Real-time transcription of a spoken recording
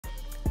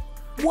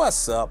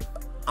What's up?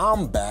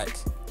 I'm back.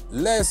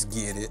 Let's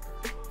get it.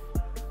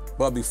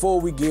 But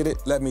before we get it,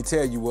 let me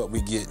tell you what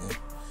we getting.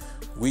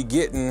 We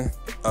getting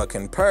a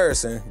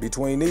comparison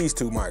between these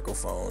two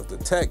microphones, the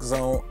Tech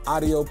Zone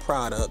Audio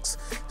Products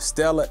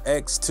Stellar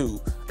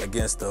X2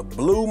 against the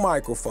Blue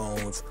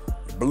microphones,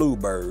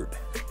 Bluebird.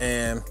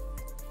 And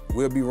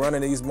we'll be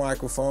running these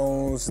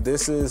microphones.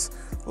 This is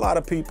a lot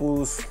of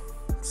people's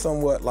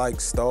somewhat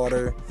like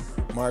starter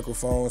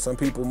microphone. Some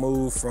people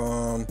move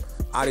from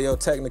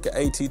Audio-Technica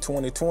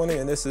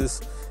AT2020, and this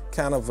is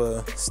kind of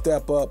a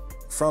step up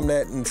from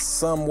that in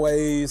some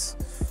ways.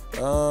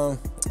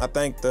 I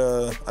think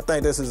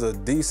this is a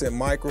decent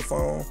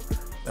microphone.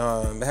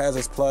 It has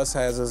its plus,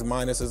 has its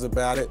minuses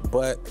about it,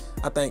 but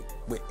I think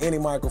with any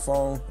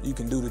microphone, you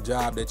can do the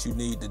job that you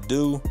need to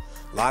do.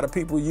 A lot of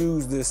people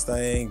use this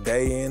thing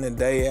day in and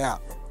day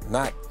out.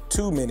 Not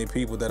too many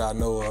people that I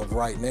know of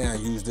right now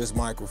use this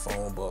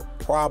microphone, but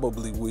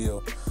probably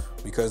will,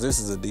 because this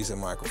is a decent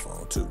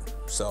microphone too.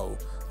 So,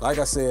 like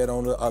I said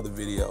on the other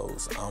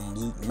videos,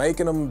 I'm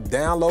making them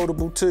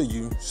downloadable to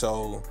you.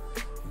 So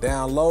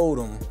download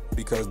them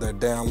because they're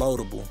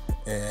downloadable,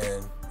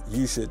 and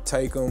you should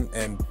take them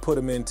and put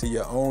them into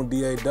your own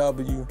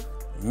DAW,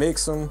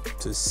 mix them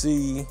to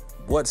see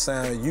what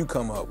sound you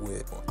come up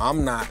with.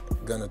 I'm not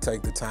gonna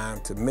take the time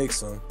to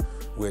mix them,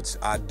 which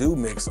I do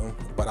mix them,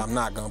 but I'm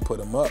not gonna put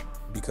them up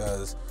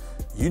because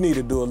you need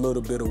to do a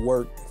little bit of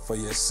work for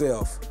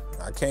yourself.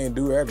 I can't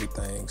do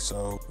everything,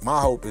 so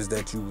my hope is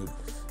that you would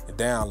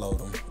download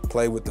them,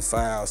 play with the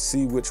files,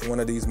 see which one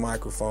of these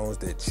microphones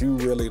that you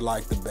really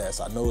like the best.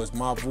 I know it's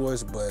my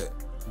voice, but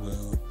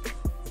will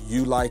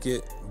you like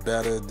it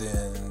better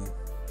than,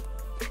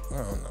 I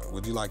don't know,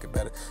 would you like it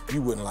better?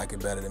 You wouldn't like it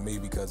better than me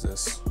because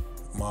it's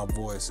my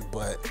voice,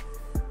 but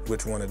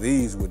which one of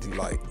these would you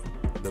like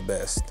the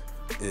best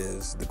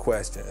is the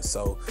question.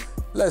 So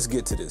let's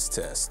get to this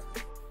test.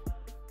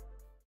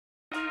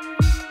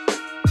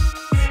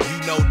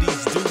 You know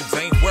these dudes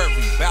ain't worried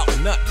about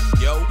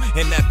nothing, yo.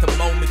 And at the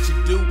moment you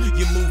do,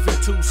 you're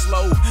moving too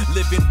slow,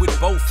 living with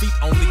both feet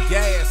on the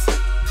gas.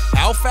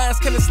 How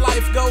fast can this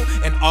life go?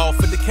 And all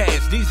for the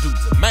cash. These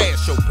dudes are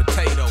mash your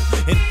potato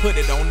and put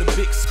it on the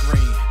big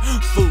screen.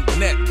 Food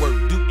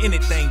Network, do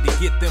anything to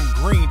get them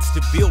greens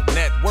to build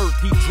net worth.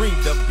 He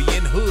dreamed of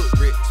being hood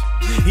rich.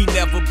 He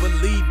never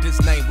believed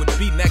his name would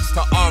be next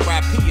to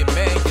R.I.P. and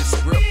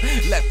manuscript.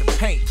 Let the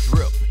paint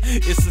drip.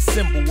 It's a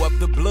symbol of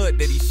the blood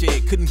that he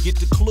shed. Couldn't get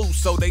the clue,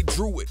 so they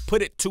drew it,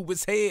 put it to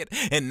his head.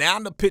 And now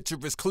the picture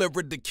is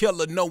clearer. The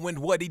killer,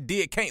 knowing what he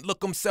did, can't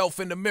look himself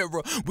in the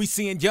mirror. We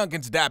seeing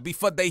youngins die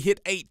before they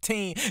hit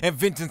 18. And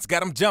vengeance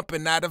got them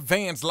jumping out of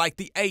vans like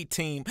the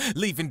A-Team,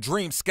 leaving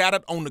dreams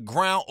scattered on the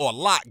ground or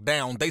locked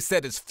down. They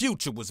said his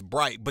future was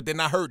bright, but then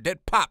I heard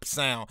that pop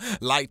sound.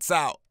 Lights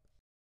out.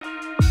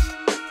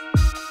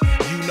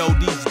 You know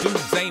these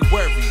dudes ain't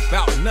worried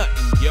about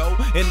nothing, yo.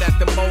 And at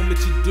the moment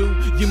you do,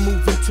 you're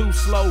moving too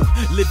slow,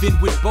 living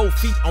with both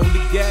feet on the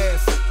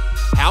gas.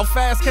 How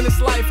fast can this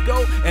life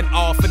go? And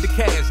all for the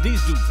cash.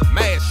 These dudes are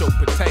mash your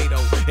potato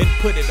and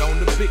put it on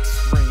the big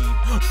screen.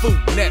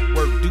 Food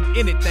Network, do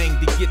anything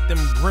to get them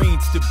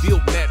greens to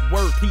build net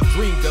worth. He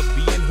dreamed of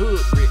being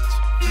hood rich.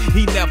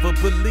 He never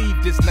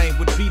believed his name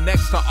would be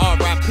next to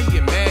R.I.P.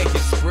 and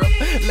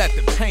manuscript. Let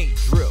the paint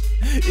drip.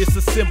 It's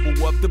a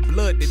symbol of the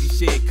blood that he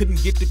shed.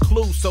 Couldn't get the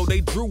clue, so they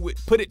drew it,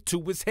 put it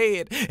to his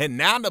head. And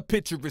now the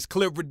picture is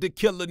clearer. The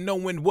killer,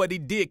 knowing what he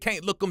did,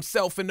 can't look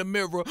himself in the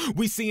mirror.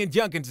 We seeing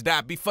youngins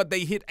die before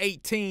they hit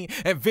 18.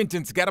 And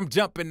vengeance got them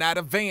jumping out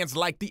of vans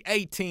like the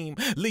A-Team,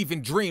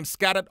 leaving dreams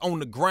scattered on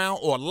the ground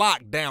or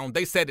locked down.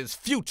 They said his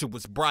future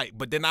was bright,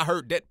 but then I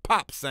heard that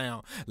pop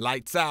sound.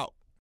 Lights out.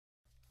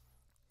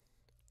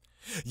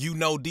 You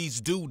know these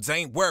dudes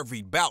ain't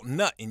worried about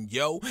nothing,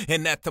 yo.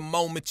 And at the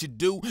moment you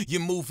do, you're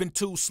moving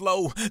too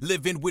slow,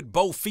 living with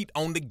both feet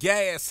on the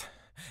gas.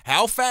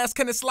 How fast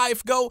can this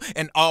life go?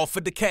 And all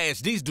for the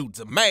cash. These dudes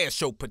are mash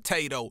your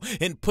potato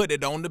and put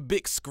it on the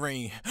big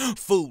screen.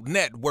 Food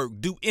Network,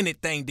 do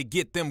anything to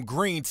get them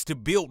greens to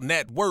build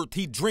net worth.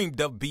 He dreamed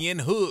of being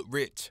hood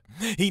rich.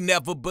 He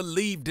never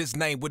believed his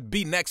name would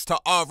be next to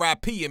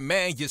R.I.P. and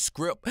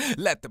manuscript.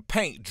 Let the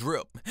paint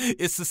drip.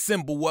 It's a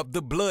symbol of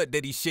the blood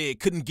that he shed.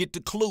 Couldn't get the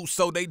clue,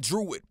 so they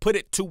drew it, put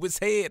it to his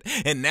head.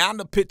 And now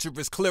the picture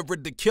is clearer.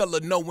 The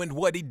killer, knowing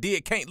what he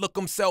did, can't look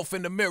himself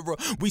in the mirror.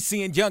 We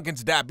seeing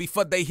youngins die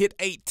before they hit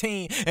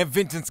 18. And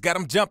vengeance got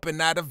them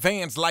jumping out of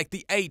vans like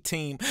the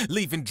A-Team,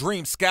 leaving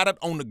dreams scattered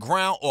on the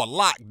ground or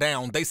locked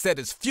down. They said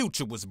his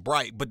future was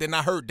bright, but then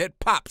I heard that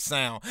pop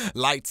sound.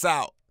 Lights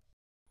out.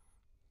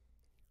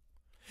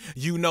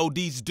 You know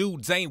these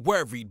dudes ain't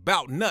worried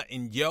about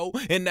nothing, yo.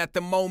 And at the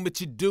moment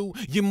you do,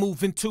 you're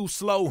moving too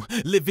slow,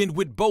 living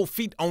with both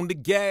feet on the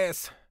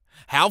gas.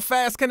 How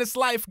fast can this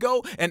life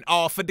go? And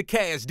all for the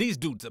cash. These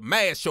dudes are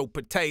mash your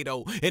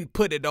potato and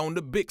put it on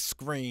the big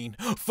screen.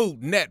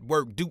 Food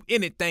Network, do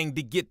anything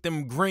to get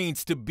them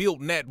greens to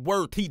build net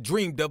worth. He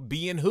dreamed of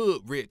being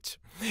hood rich.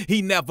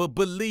 He never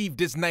believed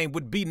his name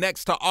would be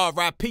next to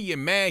R.I.P.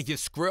 in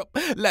manuscript.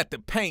 Let the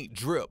paint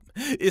drip.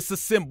 It's a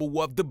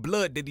symbol of the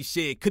blood that he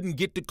shed. Couldn't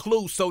get the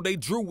clue, so they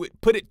drew it,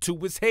 put it to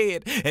his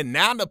head. And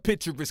now the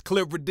picture is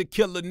clearer. The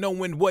killer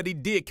knowing what he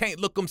did can't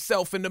look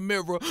himself in the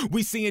mirror.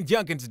 We seeing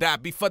youngins die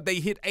before they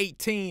hit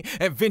 18.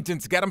 And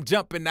vengeance got them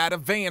jumping out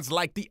of vans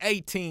like the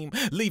A-Team,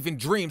 leaving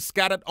dreams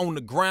scattered on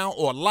the ground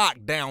or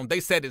locked down. They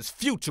said his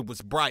future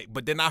was bright,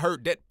 but then I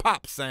heard that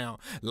pop sound.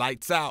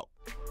 Lights out.